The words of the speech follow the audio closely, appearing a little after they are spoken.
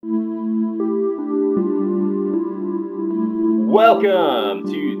Welcome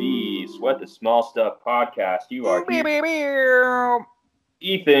to the Sweat the Small Stuff podcast. You are here,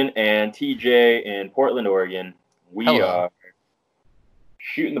 Ethan and TJ in Portland, Oregon. We Hello. are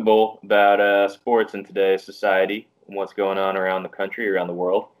shooting the bull about sports in today's society and what's going on around the country, around the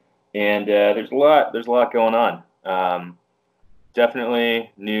world. And there's a lot going on. Definitely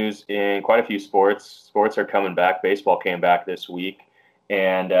news in quite a few sports. Sports are coming back. Baseball came back this week.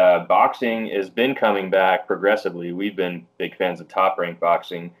 And boxing has been coming back progressively. We've been big fans of Top Rank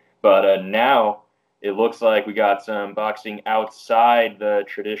boxing. But now it looks like we got some boxing outside the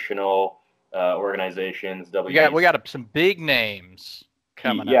traditional organizations. We got some big names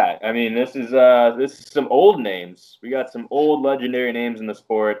coming up. Yeah, I mean, this is some old names. We got some old legendary names in the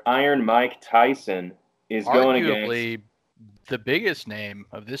sport. Iron Mike Tyson is going against... Arguably the biggest name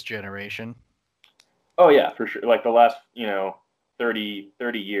of this generation. Oh, yeah, for sure. Like the last, 30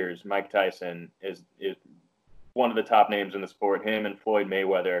 years, Mike Tyson is one of the top names in the sport. Him and Floyd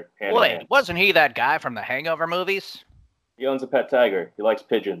Mayweather. Wait, wasn't he that guy from the Hangover movies? He owns a pet tiger. He likes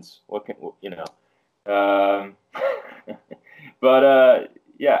pigeons. Old man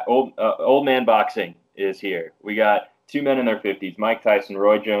boxing is here. We got two men in their 50s, Mike Tyson,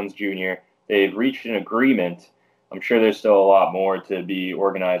 Roy Jones Jr. They've reached an agreement. I'm sure there's still a lot more to be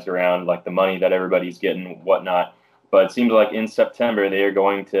organized around, like the money that everybody's getting, whatnot. But it seems like in September they are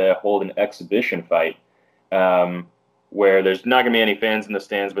going to hold an exhibition fight where there's not going to be any fans in the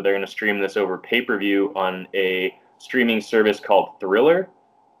stands, but they're going to stream this over pay-per-view on a streaming service called Thriller.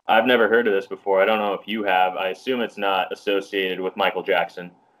 I've never heard of this before. I don't know if you have. I assume it's not associated with Michael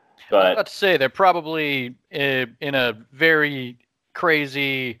Jackson. But I was about to say they're probably in a very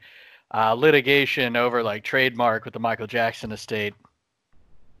crazy litigation over like trademark with the Michael Jackson estate.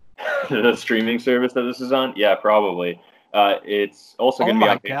 The streaming service that this is on? Yeah, probably. It's also going to be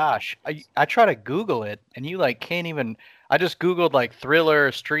on... Oh my gosh. I try to Google it, and you can't even... I just Googled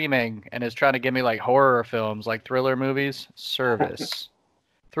Thriller streaming, and it's trying to give me horror films, thriller movies. Service.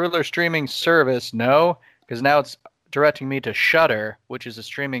 Thriller streaming service, no, because now it's directing me to Shudder, which is a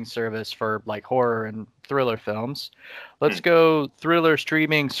streaming service for horror and thriller films. Let's go Thriller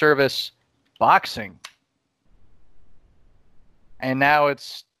streaming service boxing. And now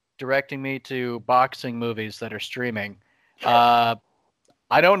it's directing me to boxing movies that are streaming. I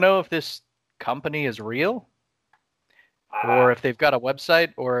don't know if this company is real or if they've got a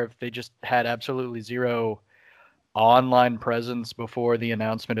website or if they just had absolutely zero online presence before the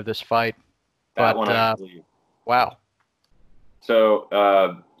announcement of this fight. That one I believe. Wow. So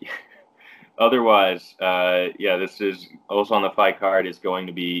otherwise, this is also on the fight card is going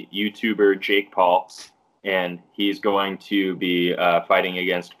to be YouTuber Jake Paul. And he's going to be fighting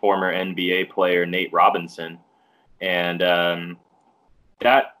against former NBA player Nate Robinson. And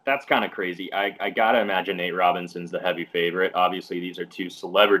that's kind of crazy. I got to imagine Nate Robinson's the heavy favorite. Obviously, these are two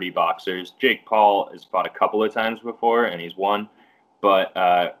celebrity boxers. Jake Paul has fought a couple of times before, and he's won.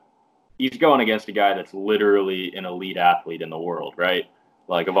 But he's going against a guy that's literally an elite athlete in the world, right?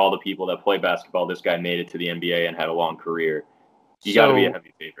 Like, of all the people that play basketball, this guy made it to the NBA and had a long career. You got to be a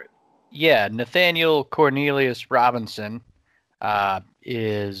heavy favorite. Yeah, Nathaniel Cornelius Robinson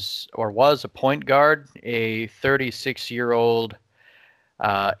was a point guard, a 36-year-old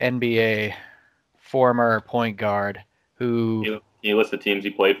NBA former point guard who... Can you list the teams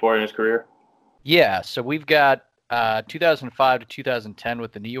he played for in his career? Yeah, so we've got 2005 to 2010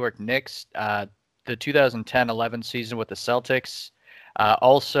 with the New York Knicks, the 2010-11 season with the Celtics,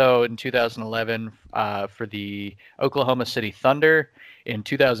 also in 2011 for the Oklahoma City Thunder. In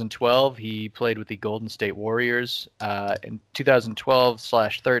 2012, he played with the Golden State Warriors. In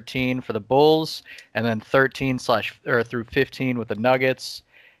 2012/13 for the Bulls, and then 13/through 15 with the Nuggets.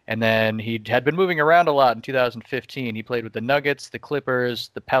 And then he had been moving around a lot in 2015. He played with the Nuggets, the Clippers,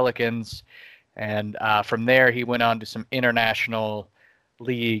 the Pelicans, and from there he went on to some international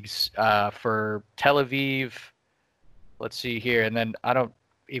leagues for Tel Aviv. Let's see here, and then I don't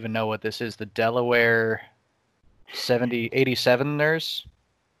even know what this is. The Delaware 87ers.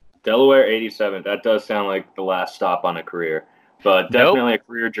 Delaware 87. That does sound like the last stop on a career, but definitely a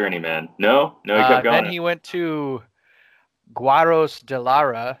career journey, man. No, he kept going. Then he went to Guaros de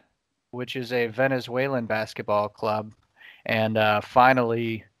Lara, which is a Venezuelan basketball club, and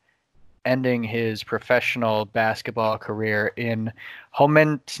finally ending his professional basketball career in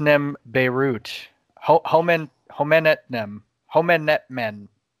Homenetmen, Beirut. Homenetmen.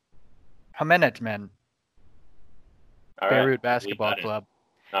 Beirut Basketball Club.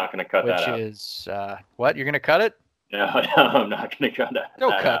 Not going to cut that out. Which is, what? You're going to cut it? No, I'm not going to cut that.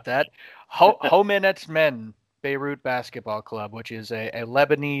 Don't cut that. Homenetmen Beirut Basketball Club, which is a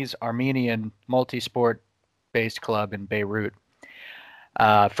Lebanese-Armenian multi-sport based club in Beirut.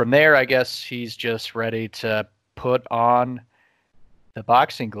 From there, I guess he's just ready to put on the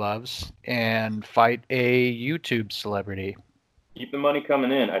boxing gloves and fight a YouTube celebrity. Keep the money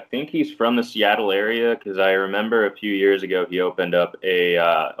coming in. I think he's from the Seattle area because I remember a few years ago he opened up a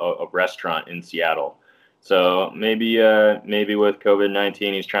restaurant in Seattle. So maybe with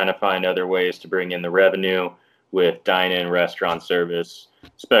COVID-19, he's trying to find other ways to bring in the revenue with dine-in restaurant service,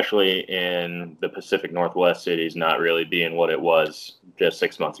 especially in the Pacific Northwest cities, not really being what it was just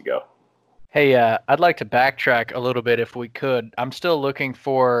 6 months ago. Hey, I'd like to backtrack a little bit if we could. I'm still looking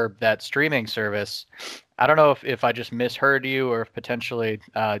for that streaming service. I don't know if I just misheard you or if potentially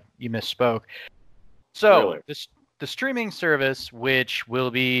you misspoke. So, Really? the streaming service, which will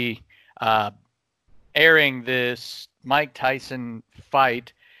be airing this Mike Tyson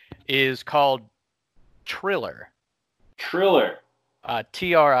fight, is called Triller. Triller.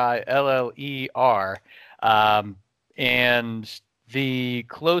 Triller. And the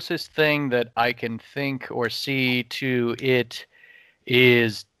closest thing that I can think or see to it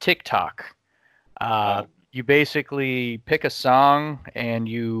is TikTok. You basically pick a song and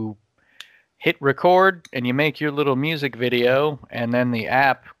you hit record and you make your little music video, and then the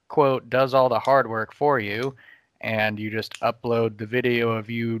app, quote, does all the hard work for you, and you just upload the video of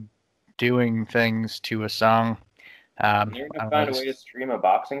you doing things to a song. You're gonna find a way to stream a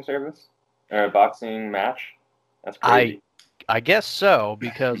boxing service or a boxing match? That's crazy. I guess so,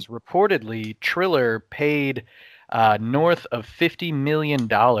 because reportedly Triller paid north of $50 million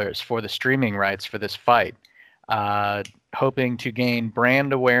for the streaming rights for this fight, hoping to gain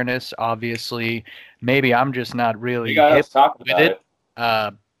brand awareness. Obviously, maybe I'm just not really hip with it.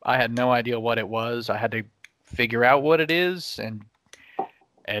 I had no idea what it was. I had to figure out what it is, and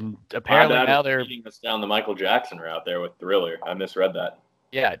apparently now they're leading us down the Michael Jackson route there with Thriller. I misread that.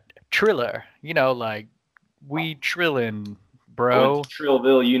 Yeah, Triller. You know, like we trillin', bro. Went to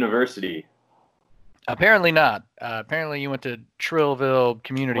Trillville University. Apparently not. Apparently you went to Trillville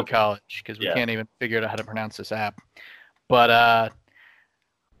Community College, because we can't even figure out how to pronounce this app. But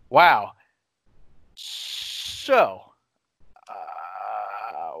wow. So,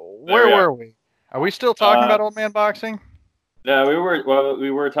 where were we? Are we still talking about Old Man Boxing? No, we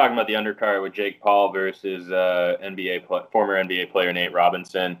were talking about the undercard with Jake Paul versus former NBA player Nate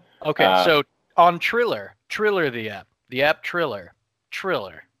Robinson. Okay, so on Triller the app Triller.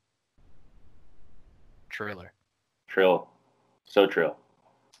 Trill. So trill.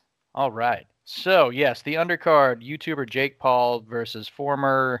 All right. So, yes, the undercard, YouTuber Jake Paul versus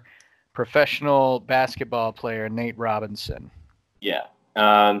former professional basketball player Nate Robinson. Yeah.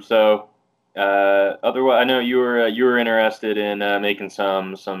 Otherwise, I know you were interested in making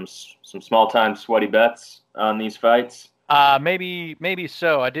some small time sweaty bets on these fights. Maybe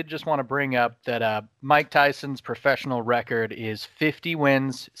so. I did just want to bring up that Mike Tyson's professional record is 50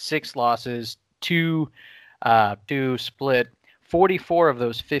 wins, 6 losses, 2 split. 44 of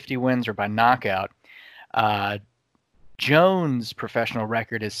those 50 wins are by knockout. Jones' professional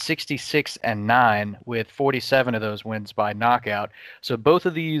record is 66-9, with 47 of those wins by knockout. So both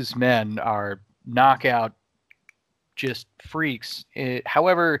of these men are knockout just freaks.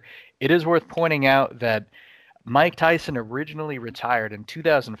 However, it is worth pointing out that Mike Tyson originally retired in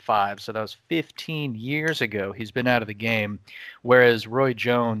 2005, so that was 15 years ago. He's been out of the game, whereas Roy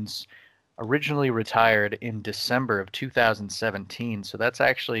Jones originally retired in December of 2017, so that's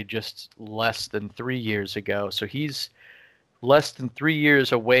actually just less than 3 years ago. So he's less than 3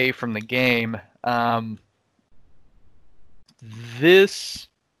 years away from the game. This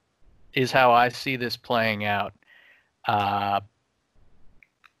is how I see this playing out.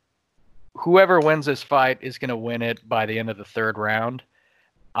 Whoever wins this fight is going to win it by the end of the 3rd round,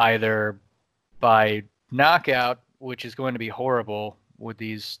 either by knockout, which is going to be horrible with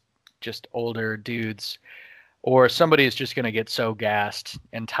these just older dudes, or somebody is just going to get so gassed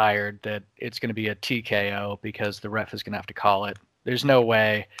and tired that it's going to be a TKO because the ref is going to have to call it. There's no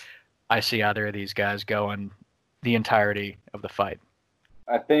way I see either of these guys going the entirety of the fight.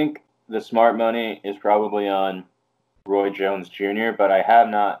 I think the smart money is probably on Roy Jones Jr., but I have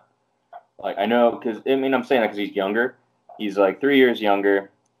not. I know, because I'm saying that because he's younger. He's like 3 years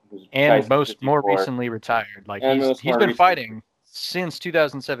younger, and more recently retired. Like he's been fighting since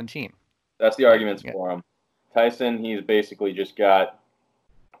 2017. That's the arguments for him. Tyson, he's basically just got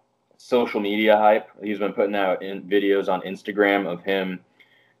social media hype. He's been putting out videos on Instagram of him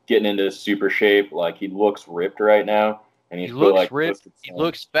getting into super shape. Like, he looks ripped right now, and he looks ripped. He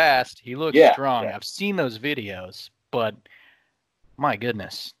looks fast. He looks strong. Yeah. I've seen those videos, but my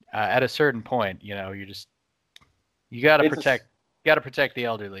goodness. At a certain point, you got to protect the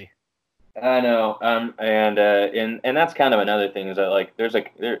elderly. I know, and that's kind of another thing is that like there's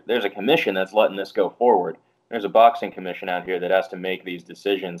a commission that's letting this go forward. There's a boxing commission out here that has to make these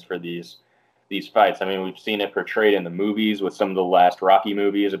decisions for these fights. I mean, we've seen it portrayed in the movies with some of the last Rocky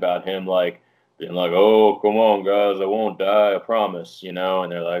movies about him like being like, "Oh, come on, guys, I won't die, I promise," and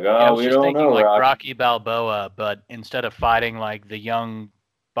they're like, Yeah, I "Oh, was we just don't thinking know, like Rocky." Rocky Balboa, but instead of fighting like the young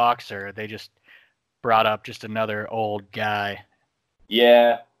boxer, they just brought up just another old guy.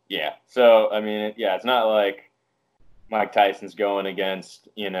 Yeah, yeah. So I mean, yeah, it's not like Mike Tyson's going against,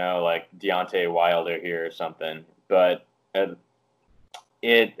 like Deontay Wilder here or something. But uh,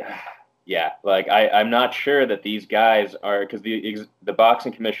 it, yeah, like I'm not sure that these guys are because the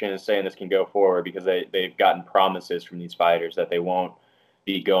boxing commission is saying this can go forward because they've gotten promises from these fighters that they won't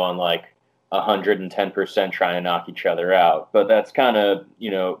be going like 110% trying to knock each other out. But that's kind of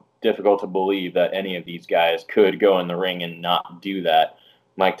difficult to believe that any of these guys could go in the ring and not do that.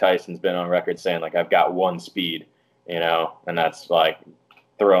 Mike Tyson's been on record saying like I've got one speed, and that's like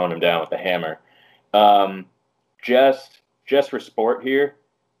throwing him down with the hammer. Um, just for sport here,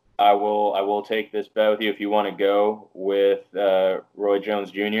 I will take this bet with you if you want to go with Roy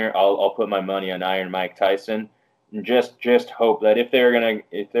Jones Jr. I'll put my money on Iron Mike Tyson, and just hope that if they're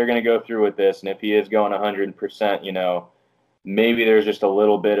gonna go through with this, and if he is going 100%, maybe there's just a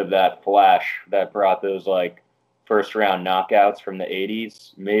little bit of that flash that brought those like first round knockouts from the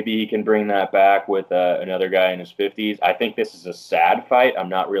 80s. Maybe he can bring that back with another guy in his 50s. I think this is a sad fight. I'm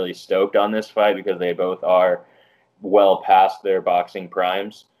not really stoked on this fight because they both are well past their boxing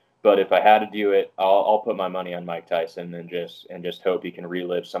primes. But if I had to do it, I'll put my money on Mike Tyson and just hope he can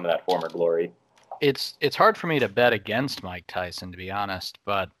relive some of that former glory. It's hard for me to bet against Mike Tyson, to be honest,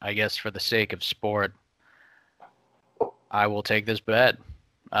 but I guess for the sake of sport, I will take this bet.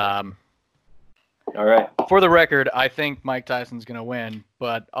 Um, All right. for the record, I think Mike Tyson's going to win,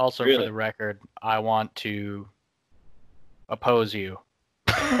 but also for Really? the record, I want to oppose you.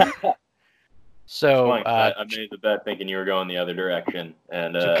 So, Funny, I made the bet thinking you were going the other direction,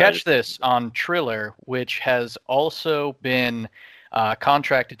 and so catch this on Triller, which has also been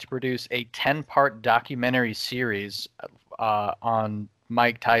contracted to produce a 10-part documentary series on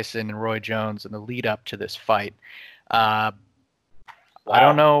Mike Tyson and Roy Jones in the lead up to this fight. Uh, I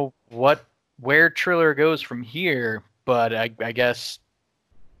don't know where Triller goes from here, but I guess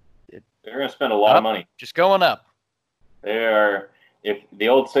they're going to spend a lot of money. Just going up. They are. If the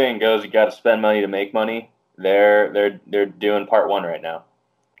old saying goes, you got to spend money to make money. They're doing part one right now.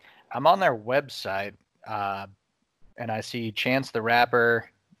 I'm on their website, and I see Chance the Rapper.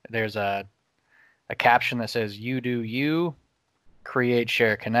 There's a caption that says "You do you, create,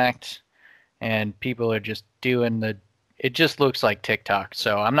 share, connect," and people are just doing it just looks like TikTok.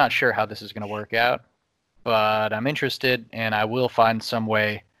 So I'm not sure how this is going to work out, but I'm interested, and I will find some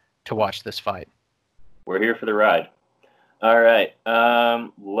way to watch this fight. We're here for the ride. All right.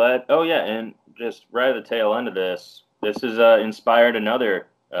 Oh yeah, and just right at the tail end of this is inspired another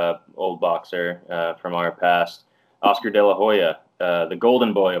old boxer from our past, Oscar De La Hoya, the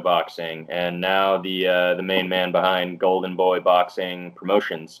Golden Boy of boxing, and now the main man behind Golden Boy Boxing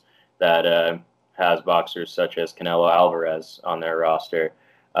Promotions that has boxers such as Canelo Alvarez on their roster.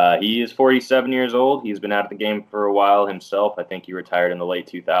 He is 47 years old. He's been out of the game for a while himself. I think he retired in the late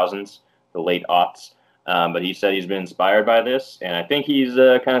 2000s, the late aughts. But he said he's been inspired by this, and I think he's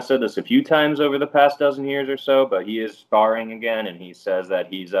kind of said this a few times over the past dozen years or so, but he is sparring again, and he says that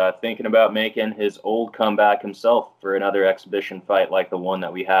he's thinking about making his old comeback himself for another exhibition fight like the one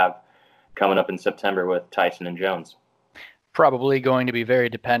that we have coming up in September with Tyson and Jones. Probably going to be very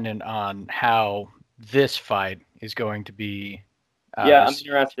dependent on how this fight is going to be. Yeah, I'm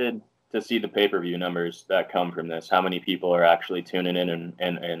interested to see the pay-per-view numbers that come from this. How many people are actually tuning in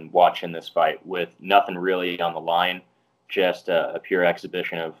and watching this fight with nothing really on the line, just a pure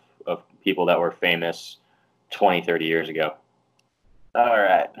exhibition of people that were famous 20, 30 years ago. All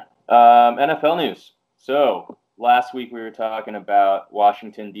right. NFL news. So last week we were talking about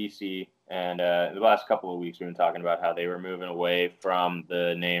Washington, D.C., and the last couple of weeks we've been talking about how they were moving away from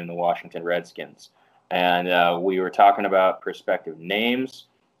the name the Washington Redskins. And we were talking about prospective names.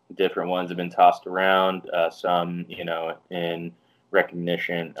 Different ones have been tossed around, some, in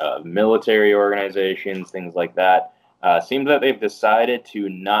recognition of military organizations, things like that. Seems that they've decided to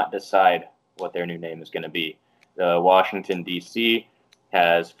not decide what their new name is going to be. The Washington, D.C.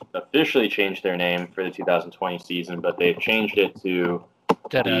 has officially changed their name for the 2020 season, but they've changed it to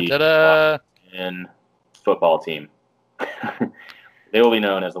the Washington Football Team. They will be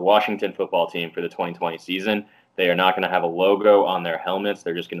known as the Washington Football Team for the 2020 season. They are not going to have a logo on their helmets.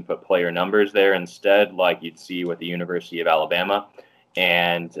 They're just going to put player numbers there instead, like you'd see with the University of Alabama.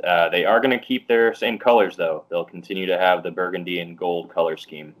 And they are going to keep their same colors, though. They'll continue to have the burgundy and gold color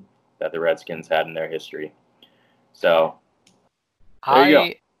scheme that the Redskins had in their history. So, there you go.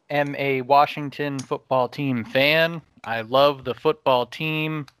 I am a Washington football team fan. I love the football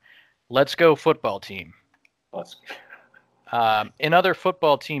team. Let's go football team. In other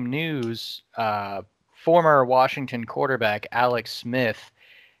football team news, former Washington quarterback Alex Smith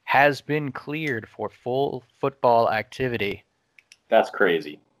has been cleared for full football activity. That's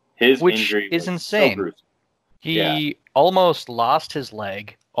crazy. His Which injury is was insane. So gruesome. He almost lost his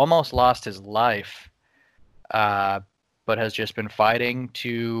leg, almost lost his life, but has just been fighting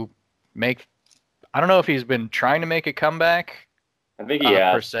to make. I don't know if he's been trying to make a comeback. I think he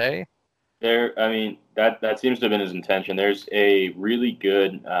has. Per se. That seems to have been his intention. There's a really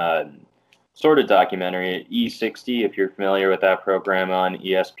good sort of documentary at E60, if you're familiar with that program on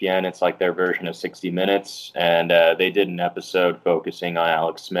ESPN. It's like their version of 60 Minutes, and they did an episode focusing on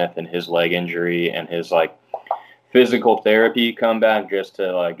Alex Smith and his leg injury and his like physical therapy comeback, just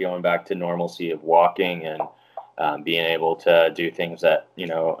to like going back to normalcy of walking and being able to do things that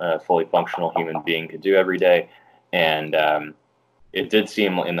a fully functional human being could do every day. And it did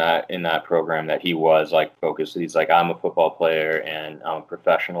seem in that program that he was like focused. He's like, I'm a football player and I'm a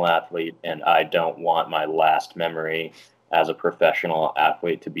professional athlete, and I don't want my last memory as a professional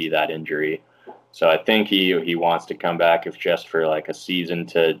athlete to be that injury. So I think he wants to come back, if just for like a season,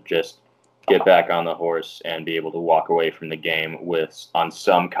 to just get back on the horse and be able to walk away from the game on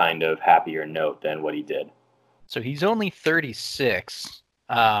some kind of happier note than what he did. So he's only 36.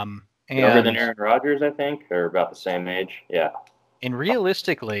 Younger than Aaron Rodgers, I think, or about the same age. Yeah. And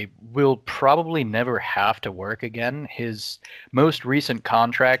realistically, will probably never have to work again. His most recent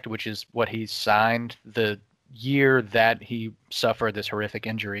contract, which is what he signed the year that he suffered this horrific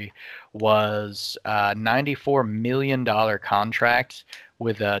injury, was a $94 million contract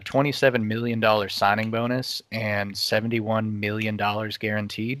with a $27 million signing bonus and $71 million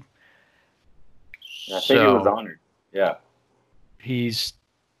guaranteed. I think it was honored. Yeah. He's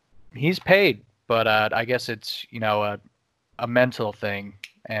paid, but I guess it's, a mental thing,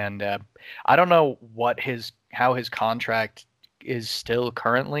 and I don't know how his contract is still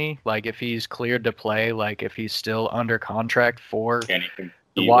currently, like if he's cleared to play, like if he's still under contract for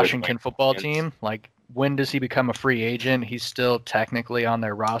the Washington football team, like when does he become a free agent? He's still technically on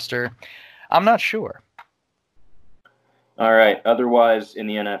their roster. I'm not sure. All right. Otherwise, in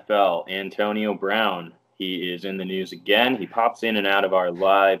the NFL, Antonio Brown, he is in the news again. He pops in and out of our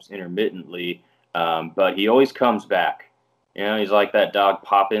lives intermittently, but he always comes back. He's like that dog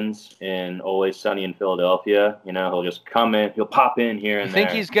Poppins in Always Sunny in Philadelphia. He'll just come in, he'll pop in here and there. You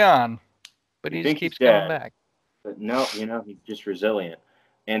think he's gone, but he just keeps coming back. But no, he's just resilient.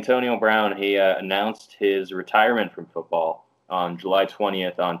 Antonio Brown, he announced his retirement from football on July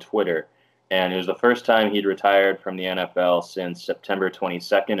 20th on Twitter. And it was the first time he'd retired from the NFL since September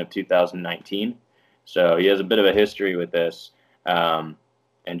 22nd of 2019. So he has a bit of a history with this.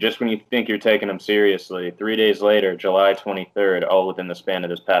 And just when you think you're taking him seriously, 3 days later, July 23rd, all within the span of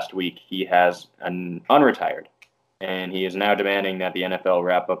this past week, he has unretired. And he is now demanding that the NFL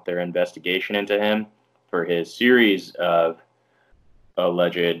wrap up their investigation into him for his series of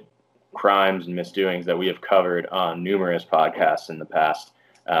alleged crimes and misdoings that we have covered on numerous podcasts in the past.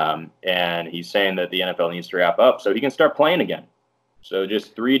 And he's saying that the NFL needs to wrap up so he can start playing again. So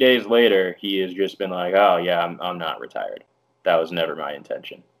just 3 days later, he has just been like, oh, yeah, I'm not retired. That was never my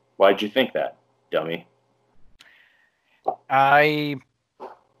intention. Why'd you think that, dummy? I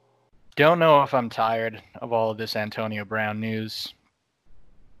don't know if I'm tired of all of this Antonio Brown news,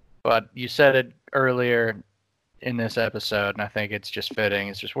 but you said it earlier in this episode, and I think it's just fitting.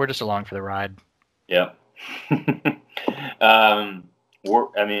 It's just we're just along for the ride. Yep. There's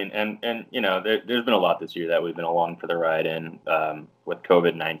been a lot this year that we've been along for the ride in with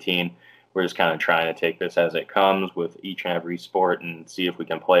COVID-19. We're just kind of trying to take this as it comes with each and every sport and see if we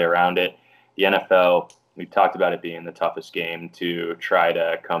can play around it. The NFL, we've talked about it being the toughest game to try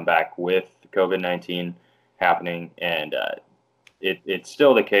to come back with COVID-19 happening, and it's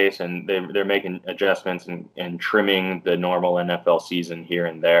still the case, and they're making adjustments and trimming the normal NFL season here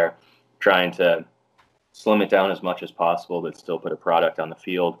and there, trying to slim it down as much as possible but still put a product on the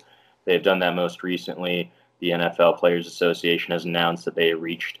field. They've done that most recently. The NFL Players Association has announced that they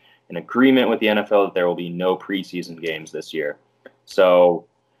reached an agreement with the NFL that there will be no preseason games this year. So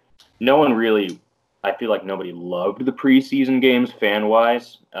I feel like nobody loved the preseason games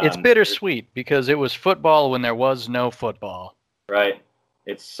fan-wise. It's bittersweet because it was football when there was no football. Right.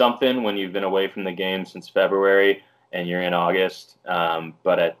 It's something when you've been away from the game since February and you're in August.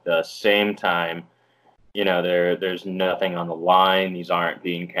 But at the same time, there's nothing on the line. These aren't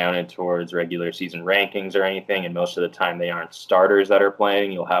being counted towards regular season rankings or anything, and most of the time they aren't starters that are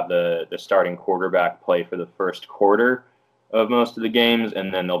playing. You'll have the starting quarterback play for the first quarter of most of the games,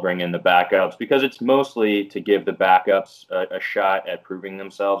 and then they'll bring in the backups because it's mostly to give the backups a shot at proving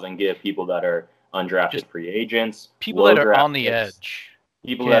themselves and give people that are undrafted Just free agents, people low that are draft on the picks, edge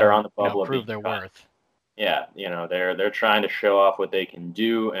people that are can, on the bubble of prove being their cut. worth. Yeah, they're trying to show off what they can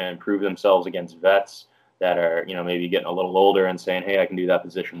do and prove themselves against vets that are, maybe getting a little older and saying, hey, I can do that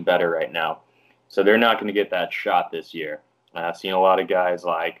position better right now. So they're not going to get that shot this year. I've seen a lot of guys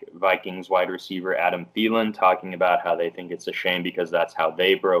like Vikings wide receiver Adam Thielen talking about how they think it's a shame because that's how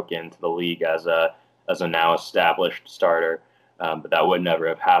they broke into the league as a now established starter. But that would never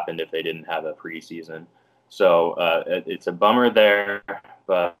have happened if they didn't have a preseason. So it's a bummer there,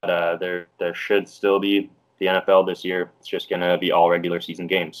 but there should still be the NFL this year. It's just going to be all regular season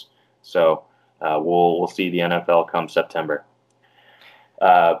games. So we'll see the NFL come September.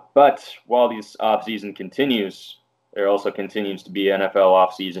 But while this offseason continues, there also continues to be NFL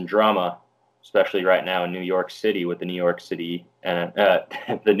offseason drama, especially right now in New York City with the New York City and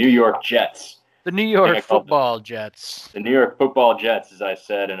the New York Jets. The New York Football Jets. The New York Football Jets, as I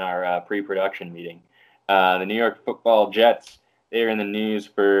said in our pre-production meeting. The New York Football Jets, they are in the news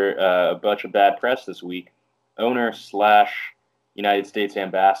for a bunch of bad press this week. Owner / United States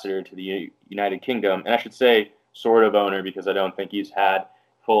ambassador to the United Kingdom, and I should say sort of owner because I don't think he's had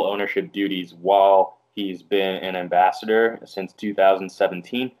full ownership duties while he's been an ambassador since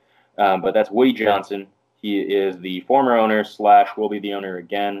 2017. But that's Woody Johnson. He is the former owner / will be the owner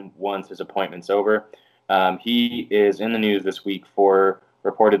again once his appointment's over. He is in the news this week for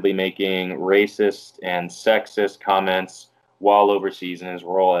reportedly making racist and sexist comments while overseas in his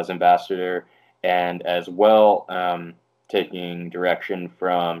role as ambassador, and as well taking direction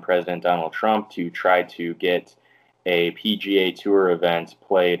from President Donald Trump to try to get a PGA Tour event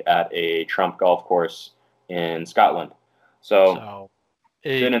played at a Trump golf course in Scotland. So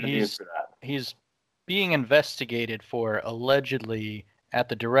been in the news for that. He's being investigated for allegedly, at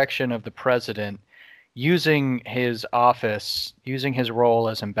the direction of the president, using his office, using his role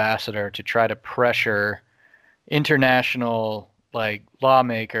as ambassador to try to pressure international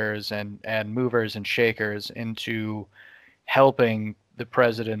lawmakers and movers and shakers into helping the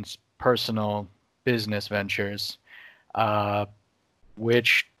president's personal business ventures,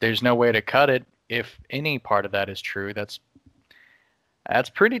 which there's no way to cut it. If any part of that is true, that's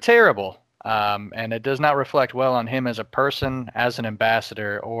pretty terrible. And it does not reflect well on him as a person, as an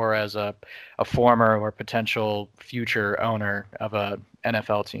ambassador, or as a former or potential future owner of a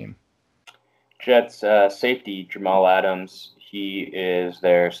NFL team. Jets safety Jamal Adams, he is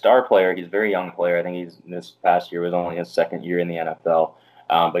their star player. He's a very young player. I think this past year was only his second year in the NFL,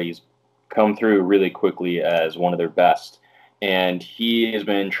 but he's come through really quickly as one of their best. And he has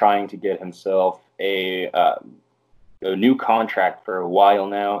been trying to get himself a new contract for a while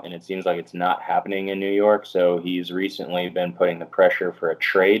now, and it seems like it's not happening in New York. So he's recently been putting the pressure for a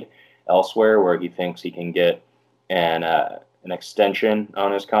trade elsewhere where he thinks he can get an extension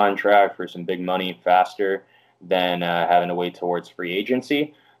on his contract for some big money faster than having to wait towards free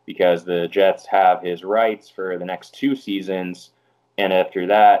agency, because the Jets have his rights for the next 2 seasons, and after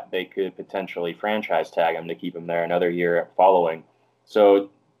that they could potentially franchise tag him to keep him there another year following.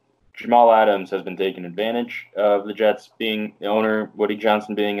 So Jamal Adams has been taking advantage of the Jets being the owner, Woody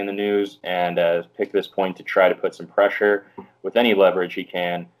Johnson being in the news, and has picked this point to try to put some pressure with any leverage he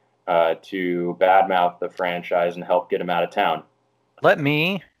can to badmouth the franchise and help get him out of town. Let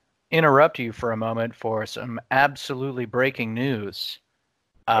me interrupt you for a moment for some absolutely breaking news.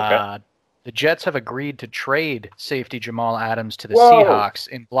 Okay. The Jets have agreed to trade safety Jamal Adams to the Seahawks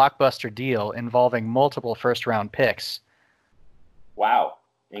in blockbuster deal involving multiple first-round picks. Wow.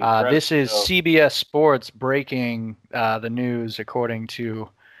 This is CBS Sports breaking the news according to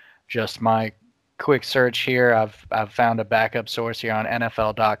just my quick search here. I've found a backup source here on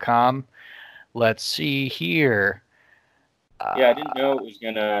NFL.com. Let's see here. Yeah, I didn't know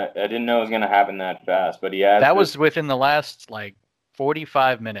it was gonna happen that fast, but he has. That was within the last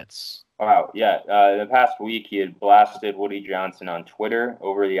 45 minutes. Wow. Yeah. The past week, he had blasted Woody Johnson on Twitter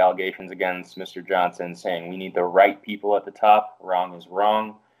over the allegations against Mr. Johnson, saying we need the right people at the top. Wrong is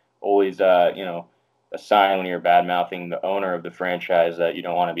wrong. Always, a sign when you're bad-mouthing the owner of the franchise that you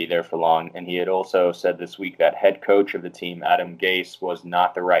don't want to be there for long. And he had also said this week that head coach of the team, Adam Gase, was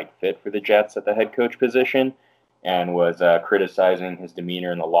not the right fit for the Jets at the head coach position, and was criticizing his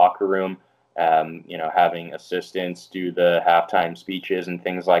demeanor in the locker room, having assistants do the halftime speeches and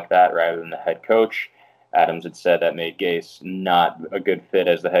things like that rather than the head coach. Adams had said that made Gase not a good fit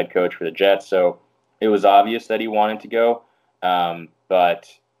as the head coach for the Jets. So it was obvious that he wanted to go, but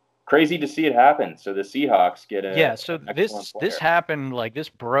crazy to see it happen. So the Seahawks get an excellent player. This happened, like, this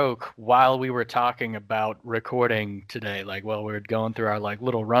broke while we were talking about recording today, like while we were going through our like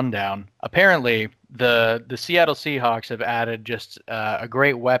little rundown. Apparently the Seattle Seahawks have added just a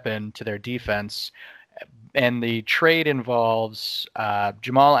great weapon to their defense, and the trade involves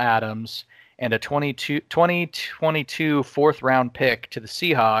Jamal Adams and a 2022 fourth round pick to the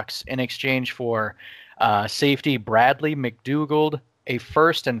Seahawks in exchange for safety Bradley McDougald, a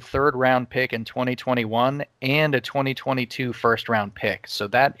first and third round pick in 2021, and a 2022 first round pick. So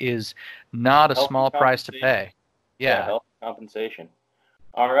that is not a small price to pay. Yeah, healthy compensation.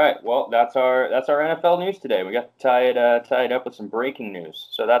 All right, well, that's our NFL news today. We got to tie it up with some breaking news.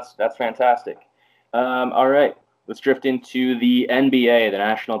 So that's fantastic. All right, let's drift into the NBA, the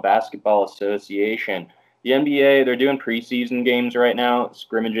National Basketball Association. The NBA, they're doing preseason games right now,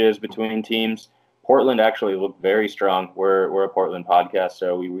 scrimmages between teams. Portland actually looked very strong. We're a Portland podcast,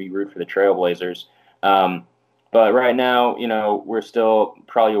 so we root for the Trailblazers. But right now, we're still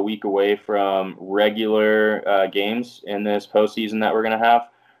probably a week away from regular games in this postseason that we're going to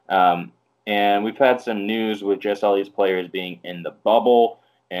have. And we've had some news with just all these players being in the bubble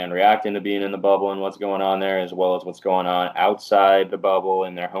and reacting to being in the bubble and what's going on there, as well as what's going on outside the bubble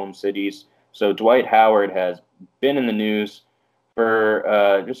in their home cities. So Dwight Howard has been in the news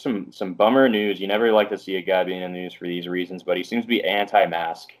for just some bummer news. You never like to see a guy being in the news for these reasons, but he seems to be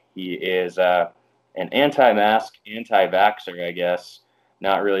anti-mask. He is an anti-mask, anti-vaxxer, I guess,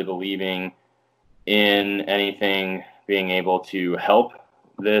 not really believing in anything being able to help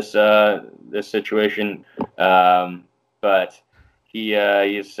this situation. But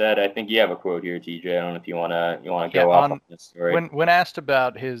he said, I think you have a quote here, TJ. I don't know if you want to go off on this story. When asked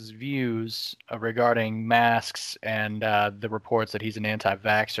about his views regarding masks and the reports that he's an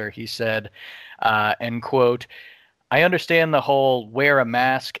anti-vaxxer, he said, end quote, "I understand the whole wear a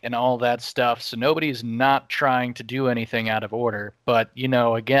mask and all that stuff, so nobody's not trying to do anything out of order. But,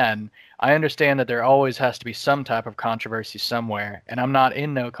 again, I understand that there always has to be some type of controversy somewhere, and I'm not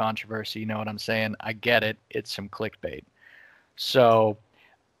in no controversy, you know what I'm saying? I get it. It's some clickbait." So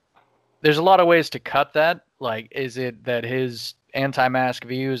there's a lot of ways to cut that. Like, is it that his anti-mask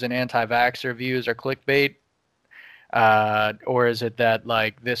views and anti-vaxxer views are clickbait? Or is it that,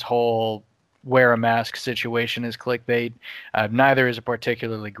 like, this whole wear a mask situation is clickbait? Neither is a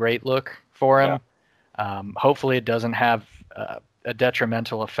particularly great look for him. Yeah. Hopefully it doesn't have a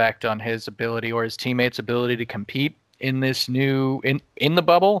detrimental effect on his ability or his teammates' ability to compete in this in the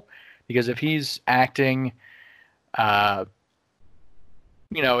bubble. Because if he's acting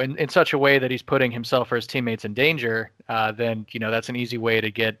in such a way that he's putting himself or his teammates in danger, then, that's an easy way to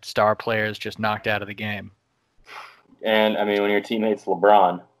get star players just knocked out of the game. And, I mean, when your teammate's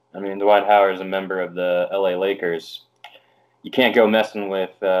LeBron, Dwight Howard is a member of the LA Lakers. You can't go messing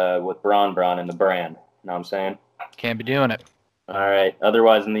with Bron and the brand. You know what I'm saying? Can't be doing it. All right.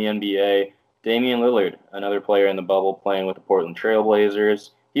 Otherwise, in the NBA, Damian Lillard, another player in the bubble playing with the Portland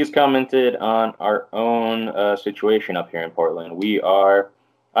Trailblazers, he's commented on our own situation up here in Portland. We are,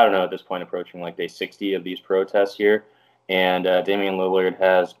 I don't know, at this point approaching like day 60 of these protests here. And Damian Lillard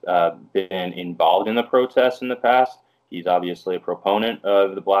has been involved in the protests in the past. He's obviously a proponent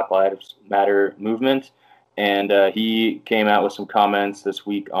of the Black Lives Matter movement. And he came out with some comments this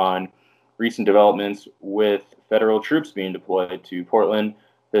week on recent developments with federal troops being deployed to Portland.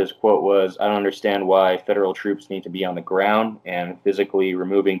 His quote was, "I don't understand why federal troops need to be on the ground and physically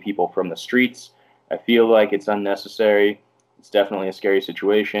removing people from the streets. I feel like it's unnecessary. It's definitely a scary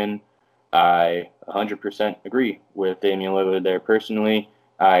situation." I 100% agree with Damian Lillard there personally.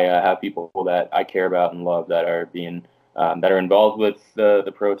 I have people that I care about and love that are being that are involved with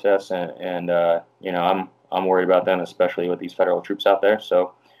the protests, and I'm worried about them, especially with these federal troops out there.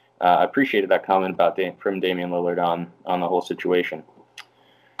 So I appreciated that comment from Damian Lillard on the whole situation.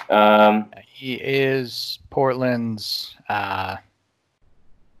 He is Portland's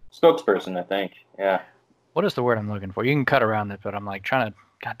spokesperson, I think. Yeah. What is the word I'm looking for? You can cut around it, but I'm like trying to.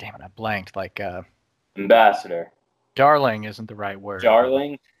 God damn it! I blanked. Like ambassador. Darling isn't the right word.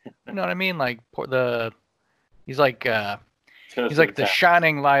 Darling. You know what I mean? Like he's like the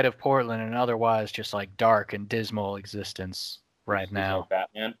shining light of Portland, and otherwise just like dark and dismal existence right now. Our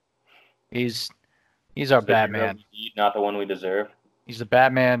Batman. He's our Batman. Not the one we deserve. He's the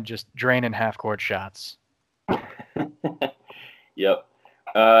Batman, just draining half-court shots. Yep.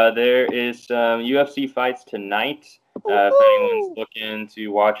 There is some UFC fights tonight. If anyone's looking to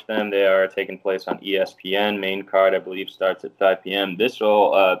watch them, they are taking place on ESPN. Main card, I believe, starts at 5 p.m. This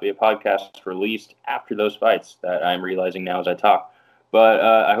will be a podcast released after those fights that I'm realizing now as I talk. But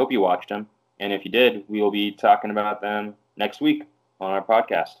I hope you watched them. And if you did, we will be talking about them next week on our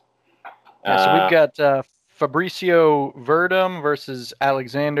podcast. Yeah, so we've got Fabricio Verdum versus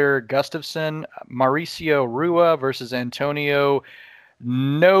Alexander Gustafsson, Mauricio Rua versus Antonio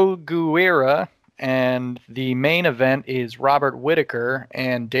Nogueira, and the main event is Robert Whitaker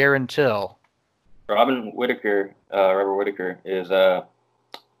and Darren Till. Robert Whitaker is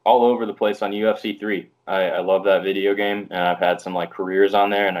all over the place on UFC 3. I love that video game, and I've had some like careers on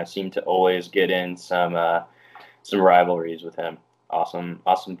there, and I seem to always get in some rivalries with him.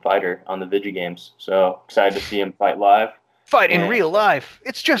 Awesome fighter on the video games. So excited to see him fight live. Fight in real life.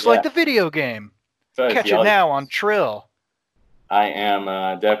 It's just like the video game. Catch it now on Trill. I am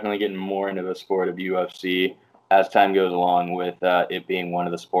definitely getting more into the sport of UFC as time goes along, with it being one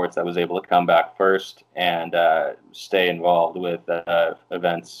of the sports that was able to come back first and stay involved with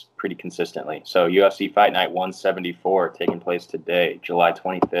events pretty consistently. So UFC Fight Night 174 taking place today, July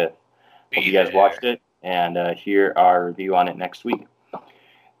 25th. Hope you guys watched it, and hear our review on it next week.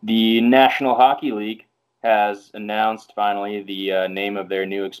 The National Hockey League has announced finally the name of their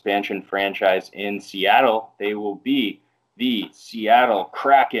new expansion franchise in Seattle. They will be the Seattle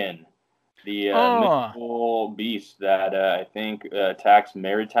Kraken, the mythical beast that I think attacks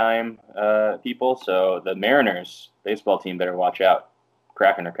maritime people. So the Mariners baseball team better watch out.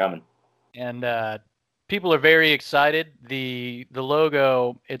 Kraken are coming. And people are very excited. The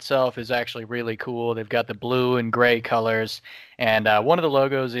logo itself is actually really cool. They've got the blue and gray colors, and one of the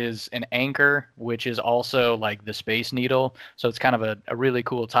logos is an anchor, which is also like the Space Needle. So it's kind of a really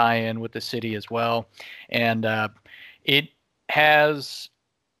cool tie-in with the city as well. And it has,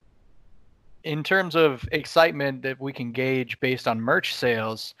 in terms of excitement that we can gauge based on merch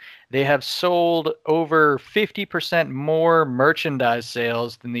sales, they have sold over 50% more merchandise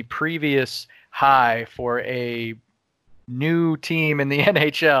sales than the previous high for a new team in the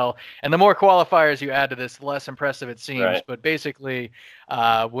NHL. And the more qualifiers you add to this, the less impressive it seems. Right. But basically,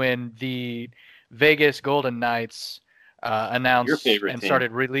 when the Vegas Golden Knights announced and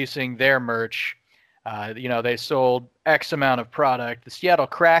started releasing their merch, they sold X amount of product. The Seattle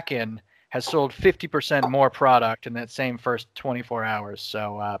Kraken has sold 50% more product in that same first 24 hours.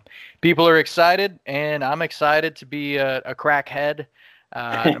 So people are excited, and I'm excited to be a crackhead.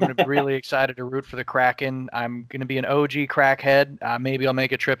 I'm going to be really excited to root for the Kraken. I'm going to be an OG crackhead. Maybe I'll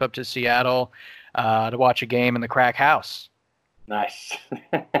make a trip up to Seattle to watch a game in the Crack House. Nice.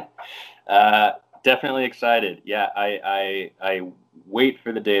 Definitely excited. Yeah, I wait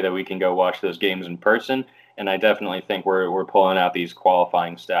for the day that we can go watch those games in person. And I definitely think we're pulling out these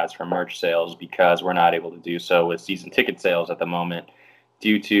qualifying stats from merch sales because we're not able to do so with season ticket sales at the moment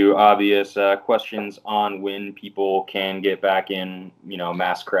due to obvious questions on when people can get back in,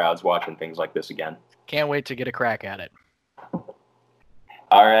 mass crowds watching things like this again. Can't wait to get a crack at it.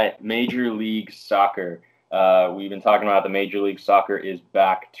 All right, Major League Soccer. We've been talking about the Major League Soccer is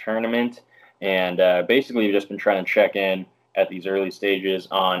Back tournament, and basically we've just been trying to check in at these early stages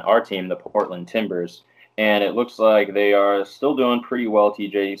on our team, the Portland Timbers. And it looks like they are still doing pretty well,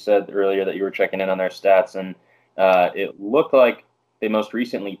 TJ. You said earlier that you were checking in on their stats, and it looked like they most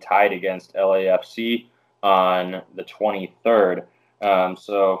recently tied against LAFC on the 23rd.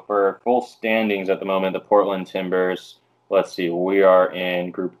 So for full standings at the moment, the Portland Timbers, let's see, we are in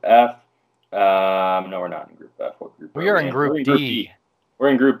Group F. No, we're not in Group F. What group we are in Group D. We're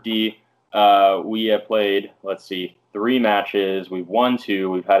in Group D. We have played, 3 matches. We've won 2.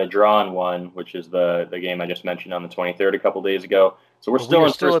 We've had a draw in 1, which is the game I just mentioned on the 23rd a couple days ago. So we're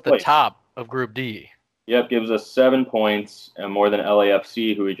still at the top of Group D. Yep, gives us 7 points, and more than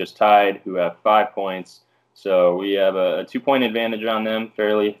LAFC, who we just tied, who have 5 points. So we have a 2-point advantage on them,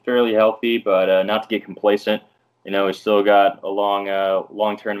 fairly healthy, but not to get complacent. We still got a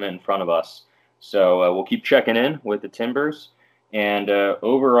long tournament in front of us. So we'll keep checking in with the Timbers, and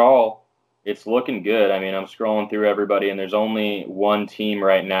overall, it's looking good. I mean, I'm scrolling through everybody, and there's only one team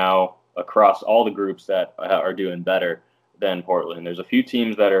right now across all the groups that are doing better than Portland. There's a few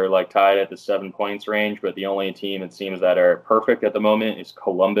teams that are tied at the 7 points range, but the only team it seems that are perfect at the moment is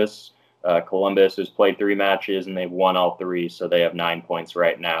Columbus. Columbus has played 3 matches, and they've won all 3, so they have 9 points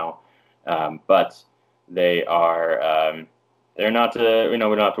right now. But they are they're not to we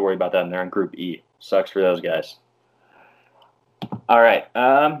don't have to worry about that, and they're in Group E. Sucks for those guys. All right.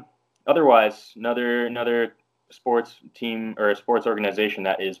 Otherwise, another sports team or a sports organization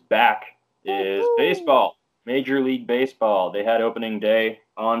that is back is baseball. Major League Baseball. They had opening day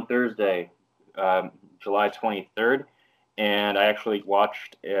on Thursday, July 23rd, and I actually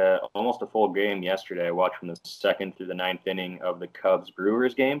watched almost a full game yesterday. I watched from the 2nd through the 9th inning of the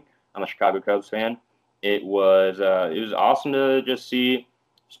Cubs-Brewers game. I'm a Chicago Cubs fan. It was awesome to just see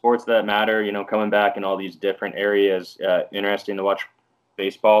sports that matter, coming back in all these different areas. Interesting to watch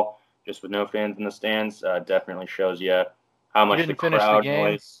baseball just with no fans in the stands. Definitely shows you how much the crowd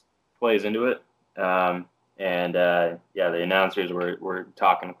noise plays into it. The announcers were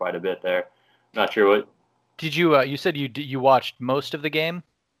talking quite a bit there. Not sure what. Did you? You said you watched most of the game?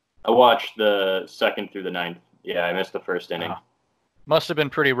 I watched the 2nd through the 9th. Yeah, I missed the first inning. Oh. Must have been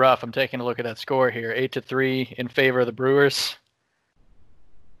pretty rough. I'm taking a look at that score here. 8-3 in favor of the Brewers.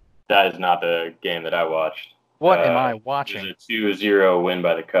 That is not the game that I watched. What am I watching? It was a 2-0 win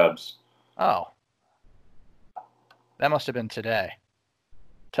by the Cubs. Oh. That must have been today.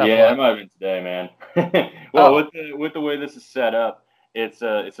 Tough luck. It might have been today, man. Well, with the way this is set up, it's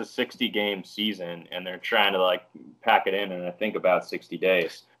a 60-game season, and they're trying to pack it in I think about 60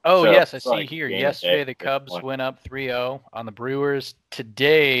 days. Oh, so yes, I see here. Yesterday, the Cubs went up 3-0 on the Brewers.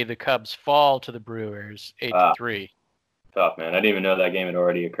 Today, the Cubs fall to the Brewers 8-3. Tough, man. I didn't even know that game had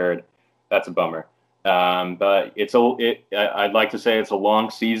already occurred. That's a bummer. But I'd like to say it's a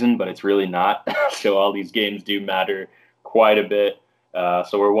long season, but it's really not. So all these games do matter quite a bit.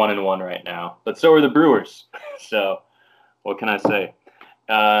 So we're 1-1 right now, but so are the Brewers. So what can I say?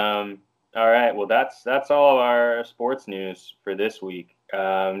 All right. Well, that's all of our sports news for this week.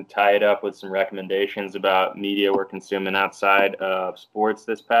 Tie it up with some recommendations about media we're consuming outside of sports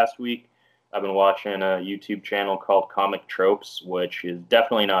this past week. I've been watching a YouTube channel called Comic Tropes, which is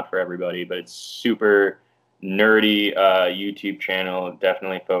definitely not for everybody, but it's super nerdy YouTube channel,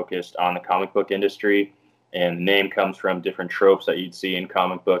 definitely focused on the comic book industry. And the name comes from different tropes that you'd see in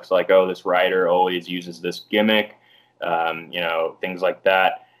comic books, like, oh, this writer always uses this gimmick, things like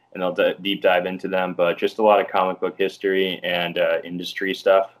that. And they'll deep dive into them, but just a lot of comic book history and industry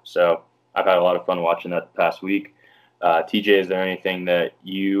stuff. So I've had a lot of fun watching that the past week. TJ, is there anything that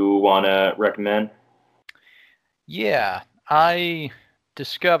you want to recommend? Yeah, I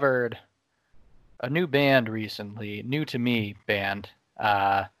discovered a new band recently, new to me band,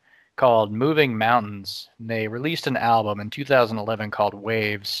 called Moving Mountains. They released an album in 2011 called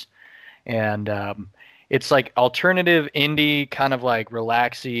Waves, and it's like alternative indie, kind of like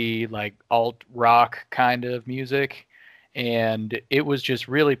relaxy, like alt rock kind of music. And it was just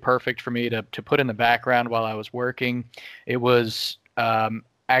really perfect for me to put in the background while I was working. It was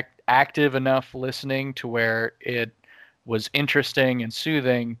active enough listening to where it was interesting and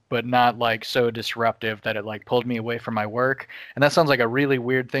soothing, but not like so disruptive that it like pulled me away from my work. And that sounds like a really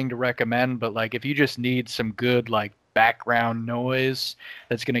weird thing to recommend, but like if you just need some good like background noise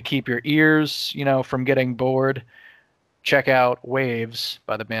that's going to keep your ears, from getting bored, check out Waves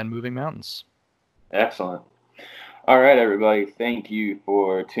by the band Moving Mountains. Excellent. All right, everybody. Thank you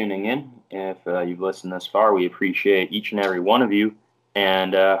for tuning in. If you've listened this far, we appreciate each and every one of you,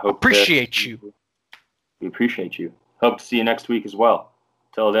 and we appreciate you. Hope to see you next week as well.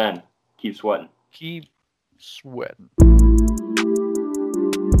 Till then, keep sweating. Keep sweating.